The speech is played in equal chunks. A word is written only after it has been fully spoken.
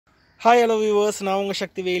Hi hello viewers, நான் உங்கள்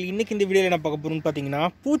சக்திவேல். இன்றைக்கி இந்த வீடியோவில் என்ன பார்க்க போகிறோம்னு பார்த்தீங்கன்னா,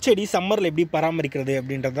 பூச்செடி சம்மரில் எப்படி பராமரிக்கிறது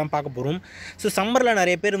அப்படின்றது தான் பார்க்க போகிறோம். ஸோ சம்மரில்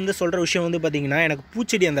நிறைய பேர் சொல்கிற விஷயம் பார்த்தீங்கன்னா, எனக்கு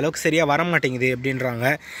பூச்செடி அந்தளவுக்கு சரியாக வர மாட்டேங்குது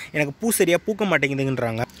அப்படின்றாங்க. எனக்கு பூ சரியாக பூக்க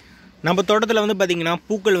மாட்டேங்குதுன்றாங்க. நம்ம தோட்டத்தில் பார்த்திங்கன்னா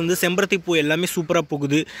பூக்கள் செம்பருத்தி பூ எல்லாமே சூப்பராக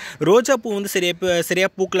பூக்குது. ரோஜா பூ சரியாக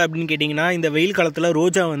பூக்கலை அப்படின்னு கேட்டிங்கன்னா, இந்த வெயில் காலத்தில்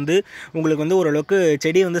ரோஜா உங்களுக்கு ஓரளவுக்கு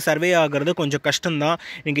செடி சர்வே ஆகிறது கொஞ்சம் கஷ்டம்தான்.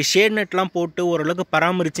 நீங்கள் ஷேட் நெட்லாம் போட்டு ஓரளவுக்கு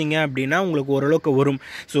பராமரிச்சிங்க அப்படின்னா உங்களுக்கு ஓரளவுக்கு வரும்.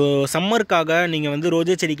 ஸோ சம்மருக்காக நீங்கள்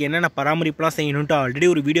ரோஜா செடிக்கு என்னென்ன பராமரிப்புலாம் செய்யணுன்ட்டு ஆல்ரெடி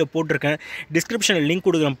ஒரு வீடியோ போட்டிருக்கேன். டிஸ்கிரிப்ஷனில் லிங்க்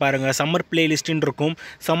கொடுக்குறேன் பாருங்கள். சம்மர் பிளேலிஸ்ட்டுன்னு இருக்கும்,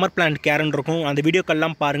 சம்மர் பிளான்ட் கேரன் இருக்கும். அந்த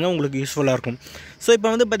வீடியோக்கெல்லாம் பாருங்கள், உங்களுக்கு யூஸ்ஃபுல்லாக இருக்கும். ஸோ இப்போ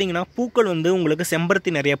பார்த்திங்கன்னா பூக்கள் உங்களுக்கு செம்பருத்தி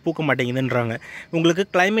நிறைய பூக்க மாட்டேங்குதுன்றாங்க. உங்களுக்கு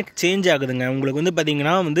கிளைமேட் சேஞ்ச் ஆகுதுங்க. உங்களுக்கு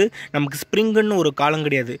பார்த்திங்கன்னா நமக்கு ஸ்ப்ரிங்குன்னு ஒரு காலம்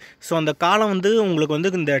கிடையாது. ஸோ அந்த காலம்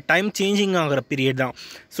உங்களுக்கு இந்த டைம் சேஞ்சிங் ஆகிற பீரியட் தான்.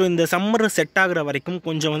 ஸோ இந்த சம்மர் செட் ஆகிற வரைக்கும்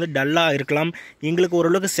கொஞ்சம் டல்லாக இருக்கலாம். எங்களுக்கு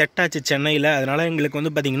ஓரளவுக்கு செட் ஆச்சு சென்னையில். அதனால் எங்களுக்கு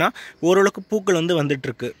பார்த்திங்கன்னா ஓரளவுக்கு பூக்கள்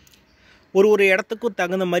வந்துட்டுருக்கு. ஒரு இடத்துக்கும்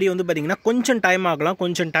தகுந்த மாதிரி பார்த்திங்கன்னா கொஞ்சம் டைம் ஆகலாம்.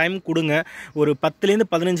 கொஞ்சம் டைம் கொடுங்க. ஒரு 10லேருந்து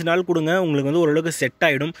 15 நாள் கொடுங்க, உங்களுக்கு ஓரளவுக்கு செட்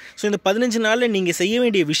ஆகிடும். ஸோ இந்த 15 நாளில் நீங்கள் செய்ய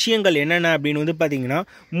வேண்டிய விஷயங்கள் என்னென்ன அப்படின்னு பார்த்திங்கன்னா,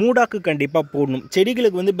 மூடாக்கு கண்டிப்பாக போடணும்.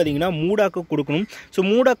 செடிகளுக்கு பார்த்திங்கன்னா மூடாக்கு கொடுக்கணும். ஸோ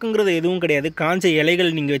மூடாக்குங்கிறது எதுவும் கிடையாது. காஞ்ச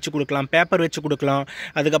இலைகள் நீங்கள் வச்சு கொடுக்கலாம், பேப்பர் வச்சு கொடுக்கலாம்.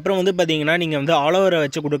 அதுக்கப்புறம் பார்த்திங்கன்னா நீங்கள் ஆலோவேரா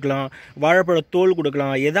வச்சு கொடுக்கலாம், வாழைப்பழ தோல்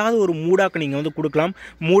கொடுக்கலாம். ஏதாவது ஒரு மூடாக்கு நீங்கள் கொடுக்கலாம்.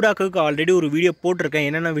 மூடாக்குக்கு ஆல்ரெடி ஒரு வீடியோ போட்டிருக்கேன்,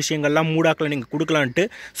 என்னென்ன விஷயங்கள்லாம் மூடாக்கில் நீங்கள் கொடுக்கலான்ட்டு.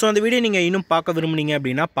 ஸோ அந்த வீடியோ நீங்கள் இன்னும் பார்க்க விரும்புனீங்க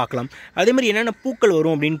அப்படின்னா பார்க்கலாம். அதே மாதிரி என்னென்ன பூக்கள்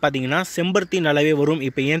வரும் அப்படின்னு பார்த்தீங்கன்னா, செம்பருத்தி நல்லாவே வரும்.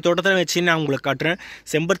 இப்போ என் தோட்டத்தில் வச்சு நான் உங்களுக்கு காட்டுறேன்.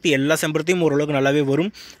 செம்பருத்தி எல்லா செம்பருத்தியும் ஓரளவுக்கு நல்லாவே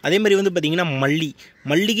வரும். அதே மாதிரி பார்த்தீங்கன்னா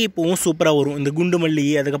மல்லிகை பூவும் சூப்பராக வரும். இந்த குண்டு மல்லி,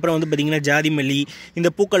 அதுக்கப்புறம் பார்த்திங்கன்னா ஜாதி மல்லி, இந்த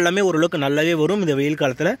பூக்கள் எல்லாமே ஓரளவுக்கு நல்லாவே வரும். இந்த வெயில்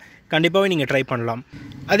காலத்தில் கண்டிப்பாகவே நீங்கள் ட்ரை பண்ணலாம்.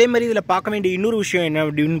 அதே மாதிரி இதில் பார்க்க வேண்டிய இன்னொரு விஷயம் என்ன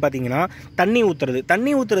அப்படின்னு பார்த்தீங்கன்னா, தண்ணி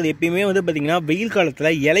ஊற்றுறது எப்பயுமே பார்த்திங்கன்னா வெயில் காலத்தில்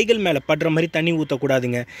இலைகள் மேலே படுற மாதிரி தண்ணி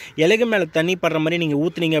ஊற்றக்கூடாதுங்க. இலைகள் மேலே தண்ணி படுற மாதிரி நீங்கள்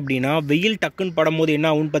ஊற்றுனீங்க அப்படின்னா, வெயில் டக்குன்னு படும்போது என்ன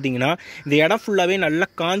ஆகும்னு பார்த்தீங்கன்னா, இந்த இடம் ஃபுல்லாகவே நல்லா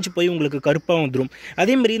காஞ்சு போய் உங்களுக்கு கருப்பாக வந்துடும்.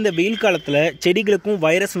 அதேமாதிரி இந்த வெயில் காலத்தில் செடிகளுக்கும்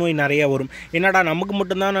வைரஸ் நோய் நிறையா வரும். என்னடா நமக்கு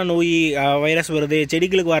மட்டும்தான் நோய் வைரஸ் வருது,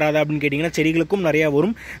 செடிகளுக்கு வராதா அப்படின்னு கேட்டிங்கன்னா, செடிகளுக்கும் நிறையா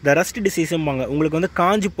வரும். இந்த ரஸ்ட் டிசீஸும்பாங்க. உங்களுக்கு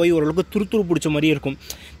காஞ்சு போய் ஓரளவுக்கு துரு பிடிச்ச மாதிரியே இருக்கும்.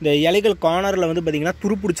 இந்த இலைகள் கார்னரில் பார்த்திங்கன்னா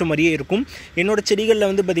துரு பிடிச்ச மாதிரியே இருக்கும். என்னோடய செடிகளில்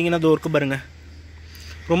பார்த்திங்கன்னா அது ஒர்க்கு பாருங்கள்,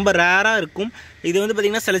 ரொம்ப ரேராக இருக்கும். இது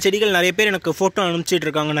பார்த்திங்கன்னா சில செடிகள் நிறைய பேர் எனக்கு ஃபோட்டோ அனுப்பிச்சிட்டு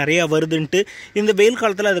இருக்காங்க, நிறையா வருதுன்ட்டு. இந்த வெயில்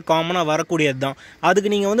காலத்தில் அது காமனாக வரக்கூடியது தான். அதுக்கு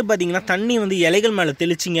நீங்கள் பார்த்திங்கன்னா தண்ணி இலைகள் மேலே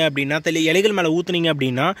தெளிச்சிங்க அப்படின்னா, இலைகள் மேலே ஊற்றுனீங்க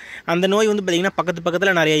அப்படின்னா அந்த நோய் பார்த்திங்கன்னா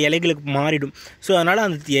பக்கத்தில் நிறைய இலைகளுக்கு மாறிடும். ஸோ அதனால்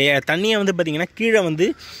அந்த தண்ணியை பார்த்திங்கன்னா கீழே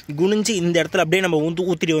குனிஞ்சு இந்த இடத்துல அப்படியே நம்ம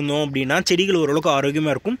ஊற்றிட்டு வந்தோம் அப்படின்னா செடிகள் ஓரளவுக்கு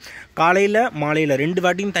ஆரோக்கியமாக இருக்கும். காலையில் மாலையில் 2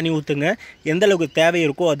 வாட்டியும் தண்ணி ஊற்றுங்க. எந்த அளவுக்கு தேவை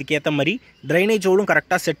இருக்கோ அதுக்கேற்ற மாதிரி. ட்ரைனேஜ் ஹோலும்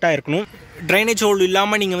கரெக்டாக செட்டாக இருக்கணும். ட்ரைனேஜ் ஹோல்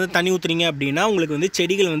இல்லாமல் நீங்கள் தண்ணி ஊற்றுறீங்க அப்படின்னா உங்களுக்கு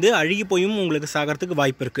செடிகள் அழுகி போயும் உங்களுக்கு சாகிறதுக்கு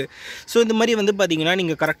வாய்ப்பு இருக்குது. ஸோ இந்த மாதிரி பார்த்திங்கன்னா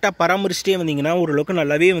நீங்கள் கரெக்டாக பராமரிச்சிட்டே வந்தீங்கன்னா ஓரளவுக்கு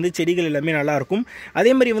நல்லாவே செடிகள் எல்லாமே நல்லாயிருக்கும்.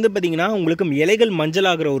 அதே மாதிரி பார்த்திங்கன்னா உங்களுக்கு இலைகள் மஞ்சள்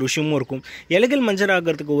ஆகிற ஒரு விஷயமும் இருக்கும். இலைகள் மஞ்சள்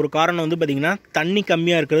ஆகிறதுக்கு ஒரு காரணம் பார்த்திங்கன்னா தண்ணி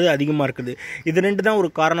கம்மியாக இருக்கிறது, அதிகமாக இருக்குது. இது 2 தான்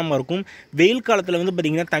ஒரு காரணமாக இருக்கும். வெயில் காலத்தில்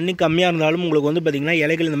பார்த்திங்கன்னா தண்ணி கம்மியாக இருந்தாலும் உங்களுக்கு பார்த்திங்கன்னா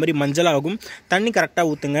இலைகள் இந்த மாதிரி மஞ்சள் ஆகும். தண்ணி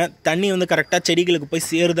கரெக்டாக ஊற்றுங்க. தண்ணி கரெக்டாக செடிகளுக்கு போய்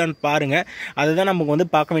சேருதான்னு பாருங்கள். அதுதான்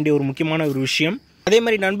நமக்கு பார்க்க வேண்டிய ஒரு முக்கியமான ஒரு விஷயம். அதே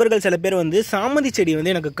மாதிரி நண்பர்கள் சில பேர் சாமந்தி செடி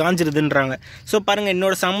எனக்கு காஞ்சிருதுன்றாங்க. ஸோ பாருங்கள்,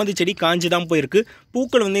 என்னோடய சாமந்தி செடி காஞ்சி தான் போயிருக்கு.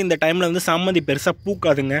 பூக்கள் இந்த டைமில் சாமந்தி பெருசாக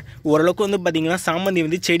பூக்காதுங்க. ஓரளவுக்கு பார்த்திங்கன்னா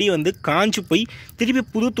சாமந்தி செடி காஞ்சி போய் திருப்பி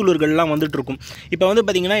புது துளிர்கள்லாம் வந்துட்டுருக்கும். இப்போ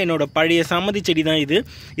பார்த்திங்கன்னா என்னோடய பழைய சாமந்தி செடி தான் இது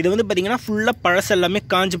பார்த்திங்கன்னா ஃபுல்லாக பழசு எல்லாமே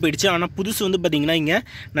காஞ்சி போயிடுச்சு. ஆனால் புதுசு பார்த்திங்கன்னா இங்கே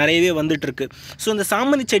நிறையவே வந்துட்டுருக்கு. ஸோ இந்த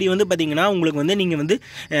சாமந்தி செடி பார்த்திங்கன்னா உங்களுக்கு நீங்கள்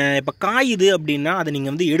இப்போ காயுது அப்படின்னா அதை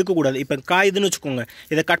நீங்கள் எடுக்கக்கூடாது. இப்போ காயுதுன்னு வச்சுக்கோங்க,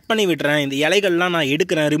 இதை கட் பண்ணி விட்டுறேன், இந்த இலைகள்லாம் நான்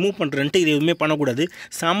எடுக்கிறேன், ரிமூவ் பண்ணுறேன்ட்டு இது எதுவுமே பண்ணக்கூடாது.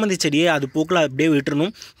 சாமந்தி செடியை அது போக்கில் அப்படியே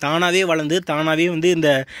விட்டுறணும். தானாகவே வளர்ந்து தானாகவே இந்த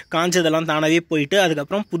காஞ்சதெல்லாம் தானாகவே போயிட்டு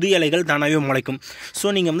அதுக்கப்புறம் புது இலைகள் தானாகவே முளைக்கும்.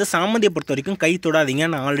 ஸோ நீங்கள் சாமந்தியை பொறுத்த வரைக்கும் கை தொடாதீங்க.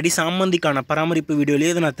 நான் ஆல்ரெடி சாமந்திக்கான பராமரிப்பு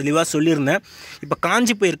வீடியோலேயே அதை நான் தெளிவாக சொல்லியிருந்தேன். இப்போ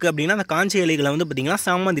காஞ்சி போயிருக்கு அப்படின்னா அந்த காஞ்ச இலைகளை பார்த்திங்கன்னா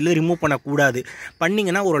சாமந்தியில் ரிமூவ் பண்ணக்கூடாது.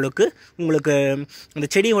 பண்ணிங்கன்னா ஓரளவுக்கு உங்களுக்கு அந்த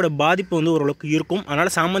செடியோட பாதிப்பு ஓரளவுக்கு இருக்கும்.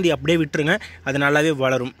 அதனால் சாமந்தி அப்படியே விட்டுருங்க, அது நல்லாவே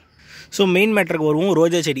வளரும். ஸோ மெயின் மேட்டருக்கு வருவோம்.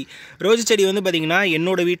 ரோஜா செடி பார்த்திங்கன்னா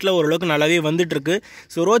என்னோடய வீட்டில் ஓரளவுக்கு நல்லாவே வந்துட்டுருக்கு.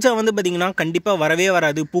 ஸோ ரோஜா பார்த்திங்கன்னா கண்டிப்பாக வரவே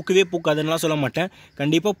வராது, பூக்கவே பூக்காதுன்னெலாம் சொல்ல மாட்டேன்.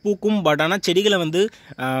 கண்டிப்பாக பூக்கும். பட் ஆனால் செடிகளை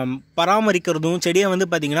பராமரிக்கிறதும் செடியை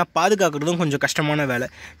பார்த்திங்கன்னா பாதுகாக்கிறதும் கொஞ்சம் கஷ்டமான வேலை.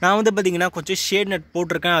 நான் பார்த்திங்கன்னா கொஞ்சம் ஷேட் நெட்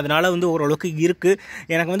போட்டிருக்கேன். அதனால் ஓரளவுக்கு இருக்குது.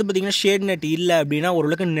 எனக்கு பார்த்திங்கன்னா ஷேட் நெட் இல்லை அப்படின்னா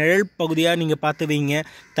ஓரளவுக்கு நிழல் பகுதியாக நீங்கள் பார்த்து வைங்க.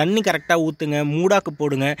 தண்ணி கரெக்டாக ஊற்றுங்க, மூடாக்கு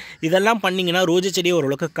போடுங்க. இதெல்லாம் பண்ணிங்கன்னா ரோஜா செடியை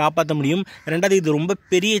ஓரளவுக்கு காப்பாற்ற முடியும். ரெண்டாவது இது ரொம்ப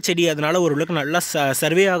பெரிய செடி, அதனால் ஓரளவுக்கு நல்லா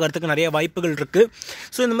சர்வே ஆகிறதுக்கு நிறைய வாய்ப்புகள் இருக்குது.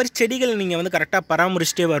 ஸோ இந்த மாதிரி செடிகள் நீங்கள் வந்து கரெக்டாக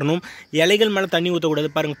பராமரிச்சிட்டே வரணும். இலைகள் மேலே தண்ணி ஊற்றக்கூடாது.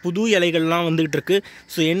 பாருங்கள், புது இலைகள்லாம் வந்துகிட்டு இருக்குது.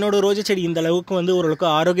 ஸோ என்னோடய ரோஜா செடி இந்த அளவுக்கு வந்து ஓரளவுக்கு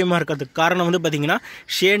ஆரோக்கியமாக இருக்கிறதுக்கு காரணம் வந்து பார்த்திங்கன்னா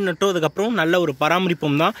ஷேட் நட்டும் அதுக்கப்புறம் நல்ல ஒரு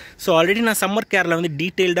பராமரிப்பும் தான். ஸோ ஆல்ரெடி நான் சம்மர் கேரில் வந்து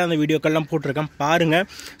டீட்டெயில்டாக அந்த வீடியோக்கெல்லாம் போட்டிருக்கேன், பாருங்கள்.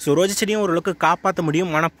 ஸோ ரோஜா செடியும் ஓரளவுக்கு காப்பாற்ற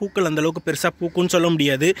முடியும், ஆனால் பூக்கள் அந்தளவுக்கு பெருசாக பூக்குன்னு சொல்ல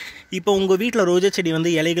முடியாது. இப்போ உங்கள் வீட்டில் ரோஜா செடி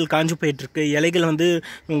வந்து இலைகள் காஞ்சு போயிட்டுருக்கு, இலைகள் வந்து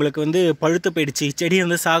உங்களுக்கு வந்து பழுத்து போயிடுச்சு, செடி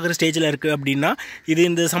வந்து சாகிற ஸ்டேஜில் இருக்குது அப்படின்னா இது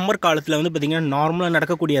இந்த சம்மர் காலத்தில் வந்து பார்த்திங்கன்னா நார்மலாக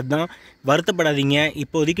நடக்கக்கூடியது தான். வருத்தப்படாதீங்க.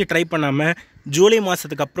 இப்போதைக்கு ட்ரை பண்ணாமல் ஜூலை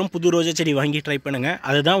மாதத்துக்கு அப்புறம் புது ரோஜா செடி வாங்கி ட்ரை பண்ணுங்கள்,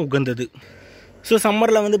 அதுதான் உகந்தது. ஸோ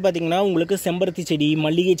சம்மரில் வந்து பார்த்திங்கன்னா உங்களுக்கு செம்பருத்தி செடி,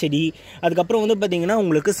 மல்லிகை செடி, அதுக்கப்புறம் வந்து பார்த்திங்கன்னா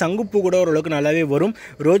உங்களுக்கு சங்குப்பூ கூட ஓரளவுக்கு நல்லாவே வரும்.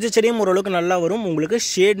 ரோஜா செடியும் ஓரளவுக்கு நல்லா வரும். உங்களுக்கு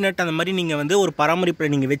ஷேட் நட் அந்த மாதிரி நீங்கள் வந்து ஒரு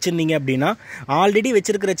பராமரிப்பில் நீங்கள் வச்சுருந்தீங்க அப்படின்னா ஆல்ரெடி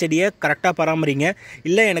வச்சுருக்கிற செடியை கரெக்டாக பராமரிங்க.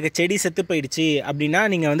 இல்லை எனக்கு செடி செத்து போயிடுச்சு அப்படின்னா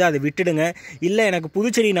நீங்கள் வந்து அதை விட்டுடுங்க. இல்லை எனக்கு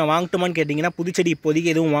புதுச்செடி நான் வாங்கட்டுமான்னு கேட்டிங்கன்னா புதுச்செடி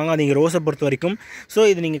இப்போதைக்கு எதுவும் வாங்காதீங்க ரோஸை பொறுத்த வரைக்கும். ஸோ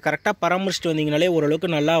இது நீங்கள் கரெக்டாக பராமரிச்சுட்டு வந்தீங்கனாலே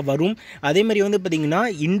ஓரளவுக்கு நல்லா வரும். அதேமாதிரி வந்து பார்த்திங்கன்னா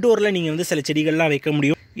இண்டோரில் நீங்கள் வந்து சில செடிகள்லாம் வைக்க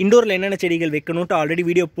முடியும். இண்டோரில் என்னென்ன செடிகள் வைக்கணுன்ட்டு ஆல்ரெடி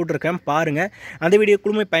வீடியோ போட்டிருக்கேன், பாருங்கள். அந்த வீடியோ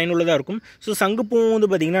குழுமை பயனுள்ளதாக இருக்கும். ஸோ சங்குப்பூவும் வந்து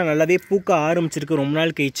பார்த்திங்கன்னா நல்லாவே பூக்க ஆரம்பிச்சிருக்கு ரொம்ப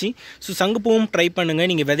நாள் கழிச்சு. ஸோ சங்குப்பூவும் ட்ரை பண்ணுங்கள்.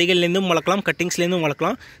 நீங்கள் விதைகள்லேருந்தும் வளர்க்கலாம், கட்டிங்ஸ்லேருந்தும்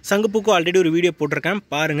வளர்க்கலாம். சங்குப்பூக்கும் ஆல்ரெடி ஒரு வீடியோ போட்டிருக்கேன்,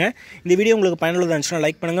 பாருங்கள். இந்த வீடியோ உங்களுக்கு பயனுள்ளதாக இருந்துச்சுன்னா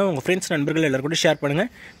லைக் பண்ணுங்கள், உங்கள் ஃப்ரெண்ட்ஸ் நண்பர்கள் எல்லாரும் கூட ஷேர்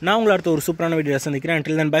பண்ணுங்கள். நான் உங்களை அடுத்த ஒரு சூப்பரான வீடியோ சந்திக்கிறேன்.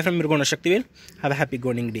 Until then, bye from Mirgona Shaktivel. Have a happy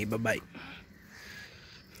gardening day. Bye bye.